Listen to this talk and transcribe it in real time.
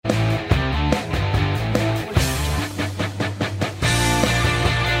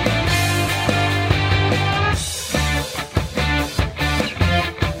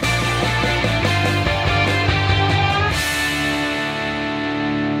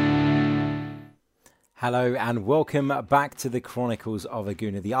Hello and welcome back to the Chronicles of a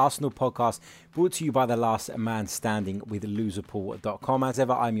Gooner, the Arsenal podcast brought to you by the last man standing with loserpool.com. As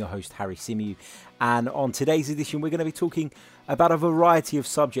ever, I'm your host, Harry Symeou, and on today's edition, we're going to be talking about a variety of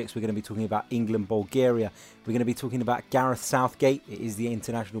subjects. We're going to be talking about England, Bulgaria. We're going to be talking about Gareth Southgate. It is the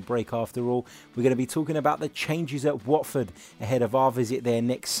international break after all. We're going to be talking about the changes at Watford ahead of our visit there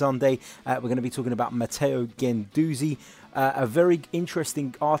next Sunday. We're going to be talking about Matteo Guendouzi. A very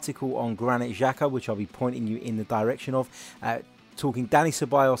interesting article on Granit Xhaka, which I'll be pointing you in the direction of. Talking Dani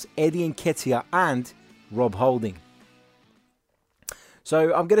Ceballos, Eddie Nketiah and Rob Holding.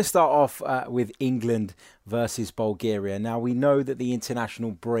 So I'm going to start off with England versus Bulgaria. Now, we know that the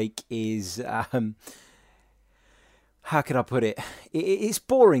international break is... how can I put it? It's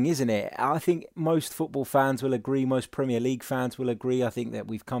boring, isn't it? I think most football fans will agree, most Premier League fans will agree. I think that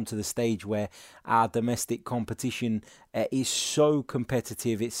we've come to the stage where our domestic competition is so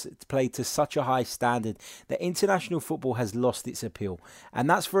competitive. It's played to such a high standard that international football has lost its appeal. And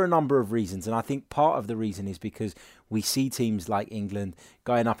that's for a number of reasons. And I think part of the reason is because we see teams like England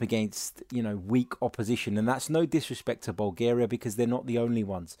going up against, weak opposition. And that's no disrespect to Bulgaria because they're not the only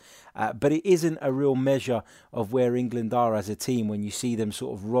ones. But it isn't a real measure of where England are as a team when you see them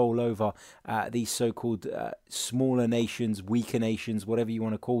sort of roll over these so-called smaller nations, weaker nations, whatever you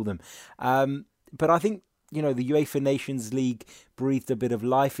want to call them. But I think, the UEFA Nations League breathed a bit of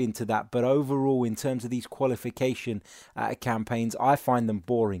life into that. But overall, in terms of these qualification campaigns, I find them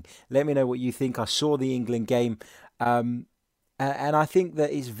boring. Let me know what you think. I saw the England game. And I think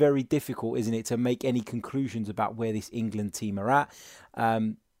that it's very difficult, isn't it, to make any conclusions about where this England team are at.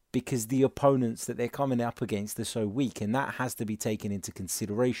 Because the opponents that they're coming up against are so weak. And that has to be taken into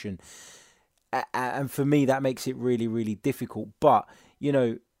consideration. And for me, that makes it really, really difficult. But,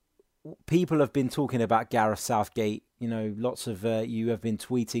 people have been talking about Gareth Southgate. Lots of you have been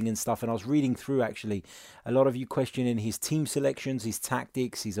tweeting and stuff. And I was reading through, actually, a lot of you questioning his team selections, his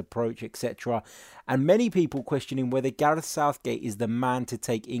tactics, his approach, etc. And many people questioning whether Gareth Southgate is the man to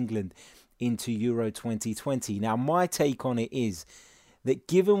take England into Euro 2020. Now, my take on it is that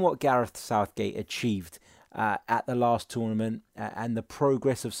given what Gareth Southgate achieved at the last tournament and the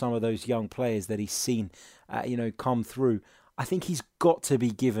progress of some of those young players that he's seen, come through, I think he's got to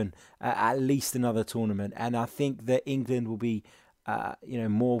be given at least another tournament. And I think that England will be,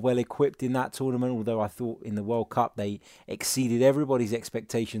 more well-equipped in that tournament. Although I thought in the World Cup they exceeded everybody's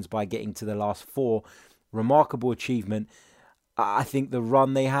expectations by getting to the last four. Remarkable achievement. I think the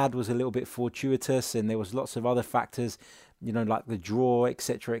run they had was a little bit fortuitous, and there was lots of other factors, like the draw,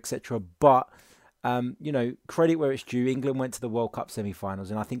 etc., etc. But credit where it's due. England went to the World Cup semi-finals,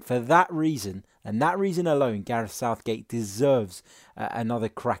 and I think for that reason, and that reason alone, Gareth Southgate deserves another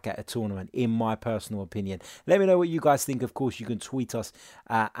crack at a tournament, in my personal opinion. Let me know what you guys think. Of course, you can tweet us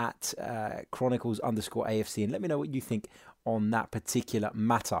at Chronicles_AFC, and let me know what you think on that particular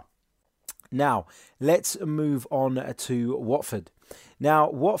matter. Now, let's move on to Watford. Now,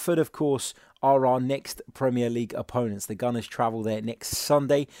 Watford, of course, are our next Premier League opponents. The Gunners travel there next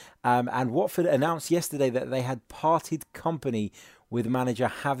Sunday. And Watford announced yesterday that they had parted company with manager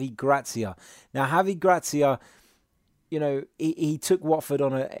Javi Gracia. Now, Javi Gracia, he took Watford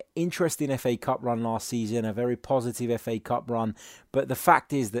on an interesting FA Cup run last season, a very positive FA Cup run. But the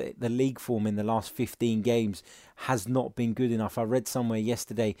fact is that the league form in the last 15 games has not been good enough. I read somewhere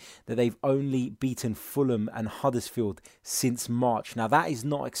yesterday that they've only beaten Fulham and Huddersfield since March. Now, that is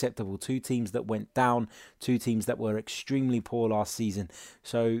not acceptable. Two teams that went down, two teams that were extremely poor last season.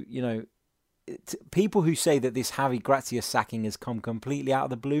 So, people who say that this Javi Gracia sacking has come completely out of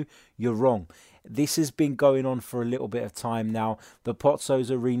the blue, you're wrong. This has been going on for a little bit of time now. The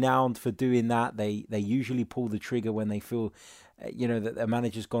Pozzos are renowned for doing that. They usually pull the trigger when they feel, that the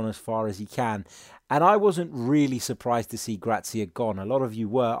manager's gone as far as he can. And I wasn't really surprised to see Gracia gone. A lot of you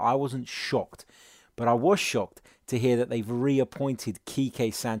were. I wasn't shocked. But I was shocked to hear that they've reappointed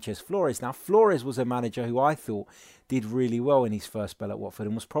Quique Sanchez-Flores. Now, Flores was a manager who I thought did really well in his first spell at Watford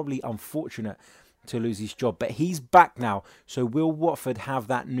and was probably unfortunate to lose his job. But he's back now. So will Watford have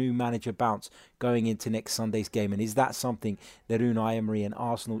that new manager bounce going into next Sunday's game? And is that something that Unai Emery and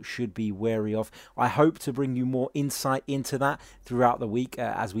Arsenal should be wary of? I hope to bring you more insight into that throughout the week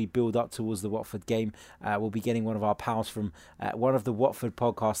as we build up towards the Watford game. We'll be getting one of our pals from one of the Watford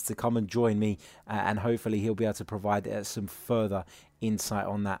podcasts to come and join me. And hopefully he'll be able to provide some further insight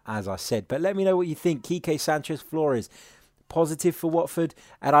on that, as I said. But let me know what you think. Quique Sanchez-Flores, positive for Watford,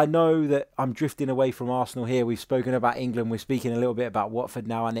 and I know that I'm drifting away from Arsenal here. We've spoken about England, we're speaking a little bit about Watford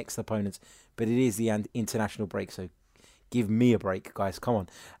now, our next opponents, but it is the international break, so give me a break, guys, come on.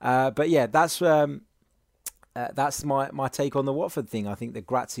 But yeah, that's That's my take on the Watford thing. I think the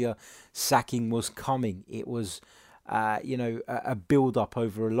Grazia sacking was coming. It was, a build-up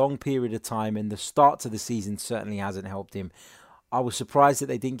over a long period of time, and the start to the season certainly hasn't helped him. I was surprised that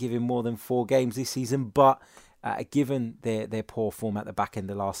they didn't give him more than 4 games this season, but given their poor form at the back end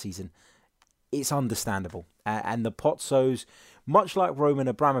of last season, it's understandable. And the Pozzos, much like Roman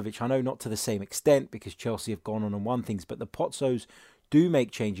Abramovich, I know not to the same extent because Chelsea have gone on and won things, but the Pozzos do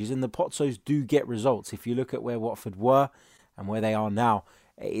make changes and the Pozzos do get results. If you look at where Watford were and where they are now,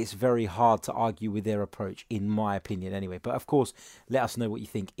 it's very hard to argue with their approach, in my opinion anyway. But of course, let us know what you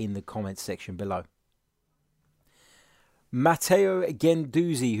think in the comments section below. Matteo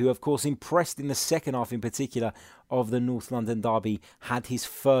Guendouzi, who of course impressed in the second half in particular of the North London derby, had his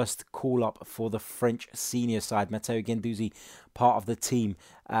first call-up for the French senior side. Matteo Guendouzi, part of the team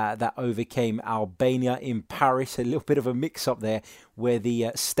that overcame Albania in Paris. A little bit of a mix-up there where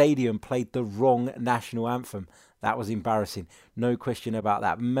the stadium played the wrong national anthem. That was embarrassing. No question about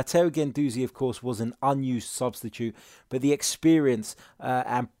that. Matteo Guendouzi, of course, was an unused substitute, but the experience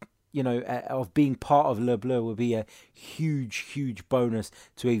of being part of Le Bleu will be a huge bonus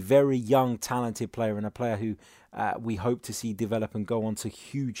to a very young, talented player and a player who we hope to see develop and go on to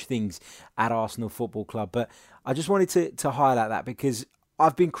huge things at Arsenal Football Club. But I just wanted to highlight that because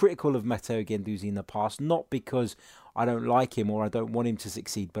I've been critical of Matteo Guendouzi in the past, not because I don't like him or I don't want him to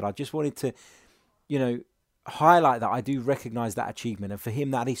succeed, but I just wanted to, highlight that I do recognise that achievement, and for him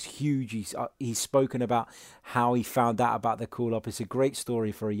that is huge. He's spoken about how he found out about the call-up. It's a great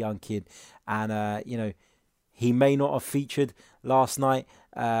story for a young kid, and he may not have featured last night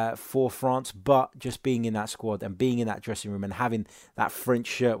for France, but just being in that squad and being in that dressing room and having that French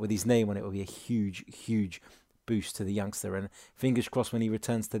shirt with his name on it will be a huge boost to the youngster, and fingers crossed when he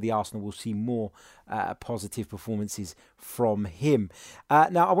returns to the Arsenal we'll see more positive performances from him.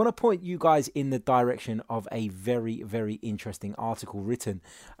 Now I want to point you guys in the direction of a very interesting article written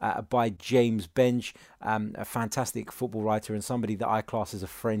by James Benge, a fantastic football writer and somebody that I class as a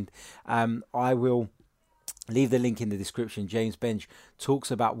friend. I will leave the link in the description. James Benge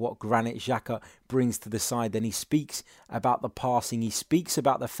talks about what Granit Xhaka brings to the side, and he speaks about the passing. He speaks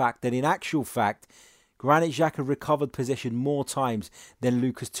about the fact that in actual fact Granit Xhaka recovered possession more times than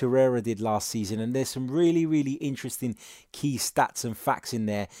Lucas Torreira did last season. And there's some really interesting key stats and facts in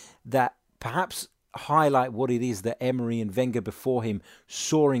there that perhaps highlight what it is that Emery and Wenger before him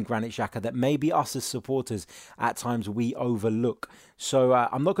saw in Granit Xhaka that maybe us as supporters at times we overlook. So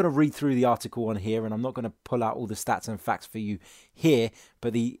I'm not going to read through the article on here, and I'm not going to pull out all the stats and facts for you here,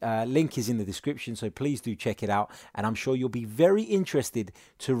 but the link is in the description, so please do check it out, and I'm sure you'll be very interested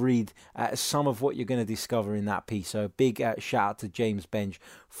to read some of what you're going to discover in that piece. So a big shout out to James Benge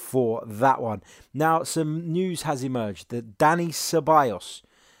for that one. Now some news has emerged that Dani Ceballos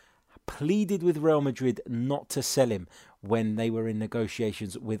pleaded with Real Madrid not to sell him when they were in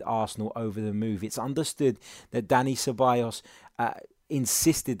negotiations with Arsenal over the move. It's understood that Dani Ceballos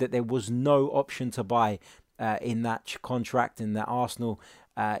insisted that there was no option to buy in that contract, and that Arsenal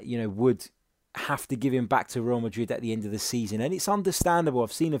would have to give him back to Real Madrid at the end of the season. And it's understandable.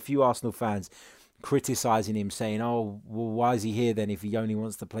 I've seen a few Arsenal fans criticising him, saying, oh, well, why is he here then if he only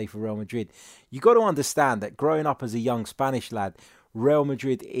wants to play for Real Madrid? You got to understand that growing up as a young Spanish lad, Real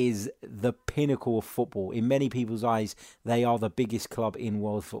Madrid is the pinnacle of football. In many people's eyes, they are the biggest club in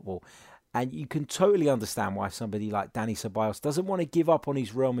world football. And you can totally understand why somebody like Dani Ceballos doesn't want to give up on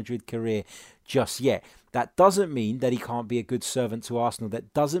his Real Madrid career just yet. That doesn't mean that he can't be a good servant to Arsenal.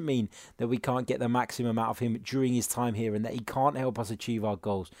 That doesn't mean that we can't get the maximum out of him during his time here and that he can't help us achieve our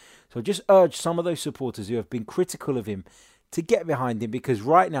goals. So I just urge some of those supporters who have been critical of him to get behind him, because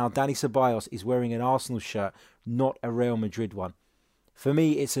right now Dani Ceballos is wearing an Arsenal shirt, not a Real Madrid one. For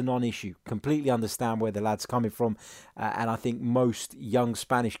me, it's a non-issue. Completely understand where the lad's coming from, and I think most young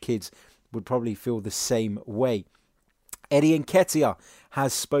Spanish kids would probably feel the same way. Eddie Nketiah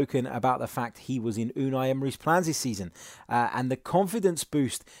has spoken about the fact he was in Unai Emery's plans this season, and the confidence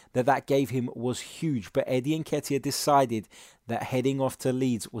boost that gave him was huge. But Eddie Nketiah decided that heading off to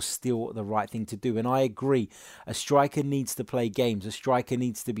Leeds was still the right thing to do. And I agree. A striker needs to play games. A striker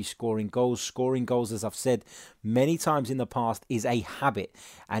needs to be scoring goals. Scoring goals, as I've said many times in the past, is a habit.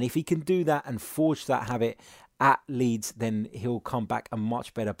 And if he can do that and forge that habit at Leeds, then he'll come back a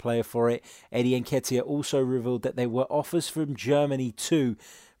much better player for it. Eddie Nketiah also revealed that there were offers from Germany too,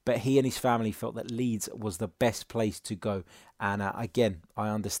 but he and his family felt that Leeds was the best place to go. And again, I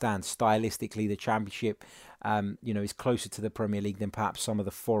understand stylistically the Championship, is closer to the Premier League than perhaps some of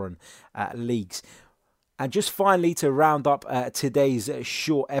the foreign leagues. And just finally, to round up today's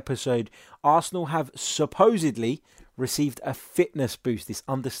short episode, Arsenal have supposedly received a fitness boost. It's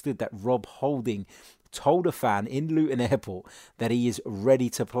understood that Rob Holding told a fan in Luton Airport that he is ready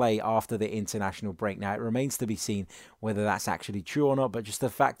to play after the international break. Now, it remains to be seen whether that's actually true or not, but just the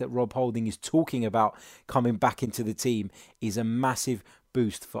fact that Rob Holding is talking about coming back into the team is a massive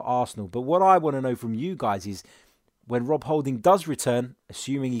boost for Arsenal. But what I want to know from you guys is, when Rob Holding does return,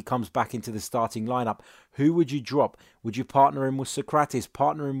 assuming he comes back into the starting lineup, who would you drop? Would you partner him with Socrates,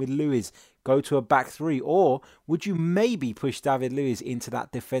 partner him with Luiz, go to a back three, or would you maybe push David Luiz into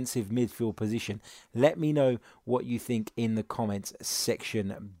that defensive midfield position? Let me know what you think in the comments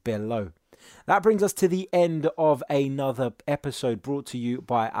section below. That brings us to the end of another episode brought to you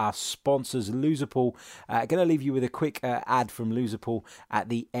by our sponsors, Loserpool. Going to leave you with a quick ad from Loserpool at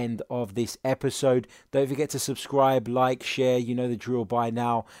the end of this episode. Don't forget to subscribe, like, share. You know the drill by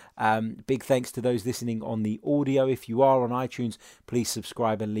now. Big thanks to those listening on the audio. If you are on iTunes, please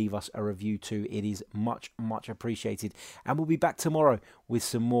subscribe and leave us a review too. It is much, much appreciated. And we'll be back tomorrow with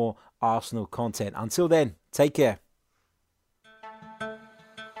some more Arsenal content. Until then, take care.